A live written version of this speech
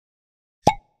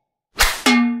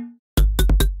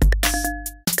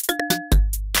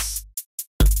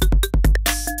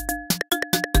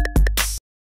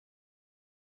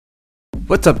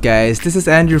What's up guys, this is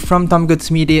Andrew from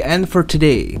Tomguts Media, and for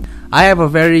today, I have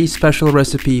a very special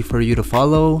recipe for you to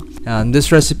follow.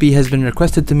 This recipe has been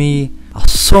requested to me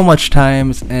so much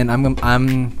times, and I'm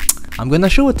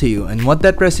gonna show it to you. And what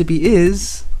that recipe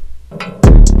is...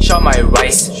 Siomai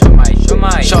Rice, Siomai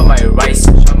Rice,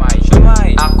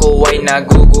 Ako ay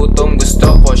nagugutom,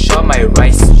 gusto ko Siomai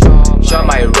Rice,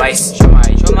 Siomai Rice,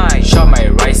 Siomai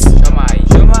Rice,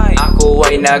 Ako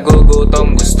ay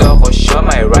nagugutom, gusto ko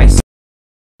Siomai Rice.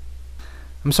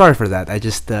 I'm sorry for that, I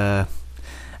just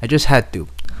had to.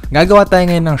 Gagawa tayo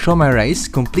ngayon ng siomai rice,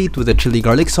 complete with a chili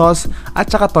garlic sauce at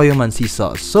saka toyo mansi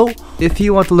sauce. So, if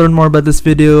you want to learn more about this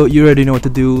video, you already know what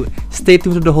to do. Stay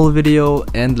tuned to the whole video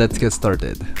and let's get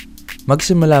started.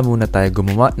 Magsimula muna tayo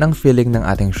gumawa ng filling ng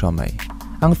ating siomai.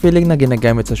 Ang filling na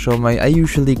ginagamit sa siomai ay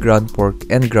usually ground pork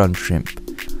and ground shrimp.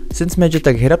 Since medyo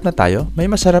taghirap na tayo, may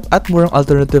masarap at murang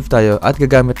alternative tayo at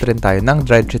gagamit rin tayo ng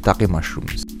dried shiitake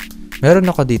mushrooms. Meron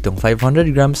ako ditong 500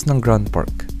 grams ng ground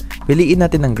pork. Piliin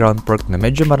natin ang ground pork na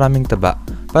medyo maraming taba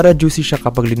para juicy siya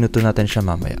kapag linuto natin siya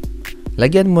mamaya.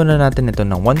 Lagyan muna natin ito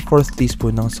ng 1/4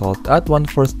 teaspoon ng salt at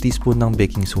 1/4 teaspoon ng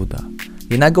baking soda.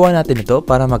 Ginagawa natin ito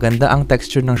para maganda ang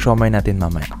texture ng siomai natin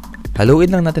mamaya. Haluin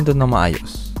lang natin ito ng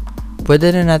maayos. Pwede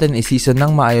na natin i-season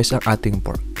ng maayos ang ating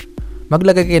pork.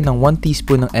 Maglagay kayo ng 1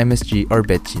 teaspoon ng MSG or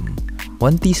bechin,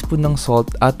 1 teaspoon ng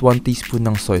salt at 1 teaspoon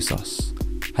ng soy sauce.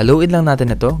 Haluin lang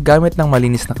natin ito gamit ng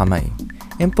malinis na kamay.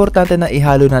 Importante na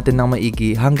ihalo natin ng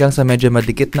maigi hanggang sa medyo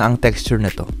madikit na ang texture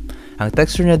nito. Ang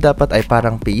texture niya dapat ay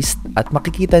parang paste at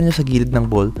makikita nyo sa gilid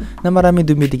ng bowl na maraming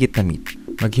dumidikit na meat.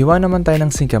 Maghiwa naman tayo ng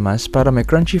singkamas para may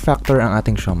crunchy factor ang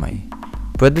ating siomai.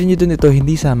 Pwede nyo din ito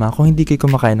hindi sama kung hindi kayo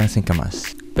kumakain ng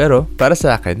singkamas. Pero para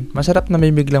sa akin, masarap na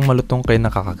may biglang malutong kayo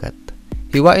nakakagat.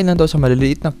 Hiwain lang daw sa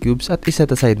maliliit na cubes at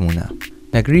iset aside muna.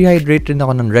 Nag-rehydrate rin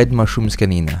ako ng red mushrooms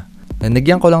kanina.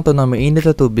 Nanagyan ko lang to ng mainit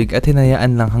na tubig at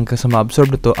hinayaan lang hanggang sa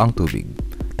ma-absorb nito ang tubig.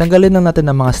 Tanggalin lang natin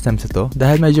ang mga stems ito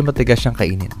dahil medyo matigas siyang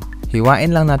kainin.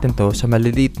 Hiwain lang natin to sa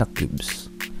maliliit na cubes.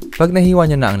 Pag nahiwa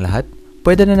nyo na ang lahat,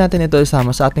 pwede na natin ito isama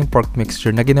sa ating pork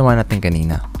mixture na ginawa natin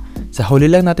kanina. Sa huli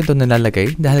lang natin ito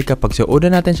nalalagay dahil kapag sa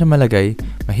una natin siya malagay,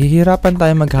 mahihirapan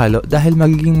tayo maghalo dahil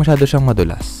magiging masyado siyang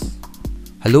madulas.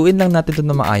 Haluin lang natin ito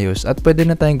na maayos at pwede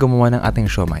na tayong gumawa ng ating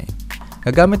siomai.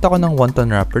 Gagamit ako ng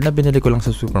wonton wrapper na binili ko lang sa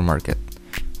supermarket.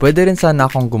 Pwede rin sana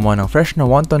akong gumawa ng fresh na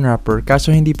wonton wrapper kaso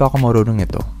hindi pa ako marunong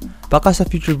nito. Baka sa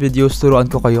future videos turuan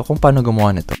ko kayo kung paano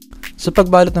gumawa nito. Sa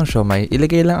pagbalot ng siomai,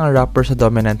 ilagay lang ang wrapper sa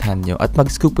dominant hand nyo at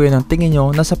mag-scoop kayo ng tingin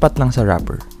nyo na sapat lang sa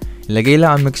wrapper. Ilagay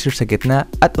lang ang mixture sa gitna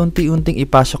at unti-unting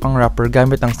ipasok ang wrapper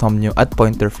gamit ang thumb nyo at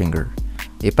pointer finger.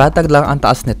 Ipatag lang ang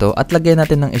taas nito at lagyan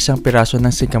natin ng isang piraso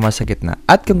ng singkamas sa gitna.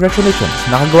 At congratulations!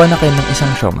 Nakagawa na kayo ng isang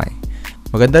siomai.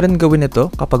 Maganda rin gawin ito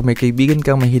kapag may kaibigan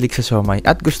kang mahilig sa siomai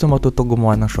at gusto matuto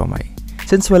gumawa ng siomai.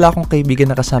 Since wala akong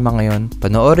kaibigan na kasama ngayon,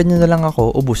 panoorin nyo na lang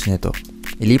ako ubusin ito.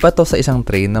 Ilipat to sa isang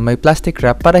tray na may plastic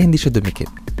wrap para hindi siya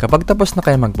dumikit. Kapag tapos na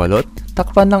kayo magbalot,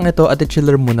 takpan lang ito at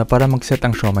i-chiller muna para mag-set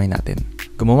ang siomai natin.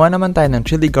 Gumawa naman tayo ng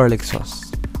chili garlic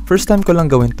sauce. First time ko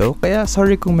lang gawin to, kaya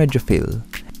sorry kung medyo fail.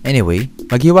 Anyway,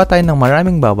 maghiwa tayo ng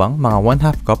maraming bawang, mga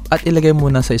 1/2 cup at ilagay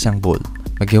muna sa isang bowl.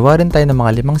 Maghiwa rin tayo ng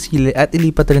mga 5 sili at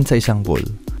ilipat rin sa isang bowl.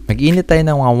 Mag-init tayo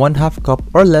ng mga 1/2 cup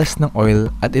or less ng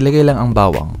oil at ilagay lang ang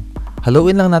bawang.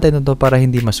 Haluin lang natin ito para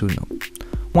hindi masunog.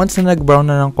 Once na nag-brown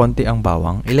na ng konti ang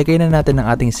bawang, ilagay na natin ang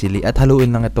ating sili at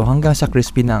haluin lang ito hanggang sa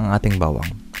crispy na ang ating bawang.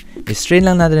 I-strain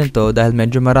lang natin ito dahil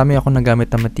medyo marami akong nagamit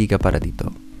na mantika para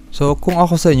dito. So kung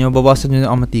ako sa inyo, bawasan nyo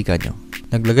na ang mantika nyo.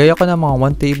 Naglagay ako ng mga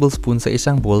 1 tablespoon sa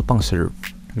isang bowl pang serve.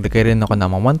 Naglagay rin ako ng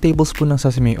mga 1 tablespoon ng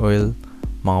sesame oil,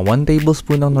 mga 1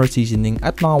 tablespoon ng nor seasoning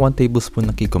at mga 1 tablespoon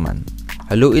ng kikkoman.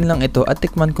 Haluin lang ito at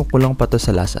tikman kung kulang pa to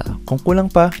sa lasa. Kung kulang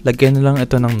pa, lagyan na lang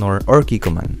ito ng nor or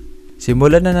kikkoman.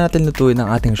 Simulan na natin lutuin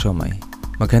ang ating siomai.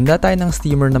 Maghanda tayo ng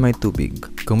steamer na may tubig.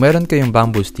 Kung meron kayong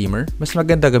bamboo steamer, mas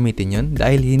maganda gamitin yun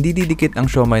dahil hindi didikit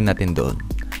ang siomai natin doon.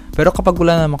 Pero kapag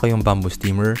wala naman kayong bamboo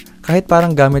steamer, kahit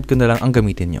parang gamit ko na lang ang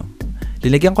gamitin nyo.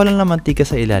 Linagyan ko lang ng mantika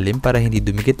sa ilalim para hindi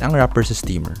dumikit ang wrapper sa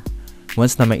steamer.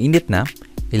 Once na mainit na,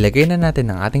 ilagay na natin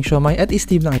ang ating siomai at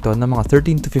i-steam lang ito ng mga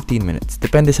 13 to 15 minutes,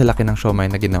 depende sa laki ng siomai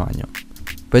na ginawa nyo.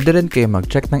 Pwede rin kayo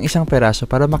mag-check ng isang peraso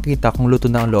para makita kung luto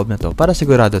na ang loob nito para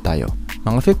sigurado tayo.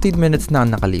 Mga 15 minutes na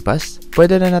ang nakalipas,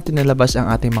 pwede na natin nilabas ang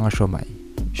ating mga siomai.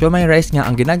 Siomai rice nga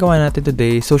ang ginagawa natin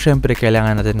today, so syempre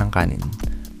kailangan natin ng kanin.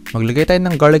 Maglagay tayo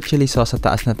ng garlic chili sauce sa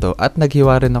taas na to at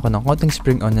naghiwa rin ako ng konting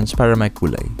spring onions para may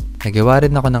kulay. Naghiwa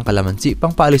rin ako ng kalamansi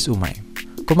pang paalis umay.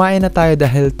 Kumain na tayo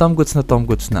dahil tomguts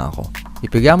na ako.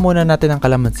 Ipiga muna natin ang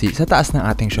kalamansi sa taas ng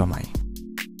ating siomai.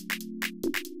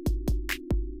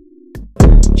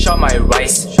 Siomai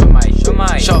Rice,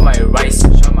 Siomai Rice,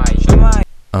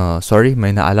 sorry,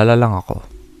 may naalala lang ako.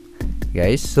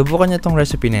 Guys, subukan nyo tong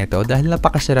recipe na ito dahil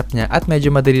napakasarap niya at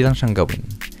medyo madali lang siyang gawin.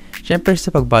 Siyempre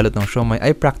sa pagbalot ng siomai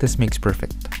ay practice makes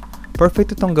perfect.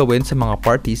 Perfect itong gawin sa mga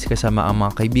parties kasama ang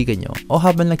mga kaibigan nyo o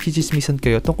habang nagchichismisan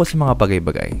kayo tungkol sa mga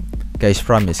bagay-bagay. Guys,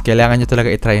 promise, kailangan nyo talaga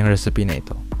itry yung recipe na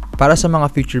ito. Para sa mga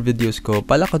future videos ko,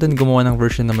 pala ko din gumawa ng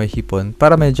version na may hipon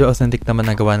para medyo authentic naman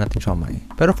ang gawa natin siomai.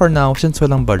 Pero for now, since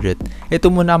walang budget,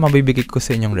 ito muna ang mabibigay ko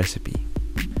sa inyong recipe.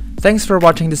 Thanks for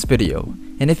watching this video.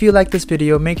 And if you like this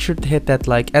video, make sure to hit that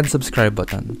like and subscribe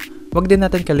button. Huwag din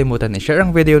natin kalimutan i-share ang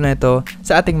video na ito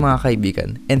sa ating mga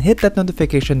kaibigan and hit that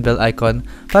notification bell icon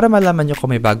para malaman nyo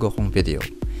kung may bago akong video.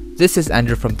 This is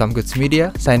Andrew from Tomguts Media,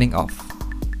 signing off.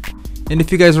 And if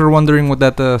you guys were wondering what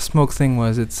that smoke thing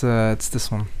was, it's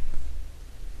this one.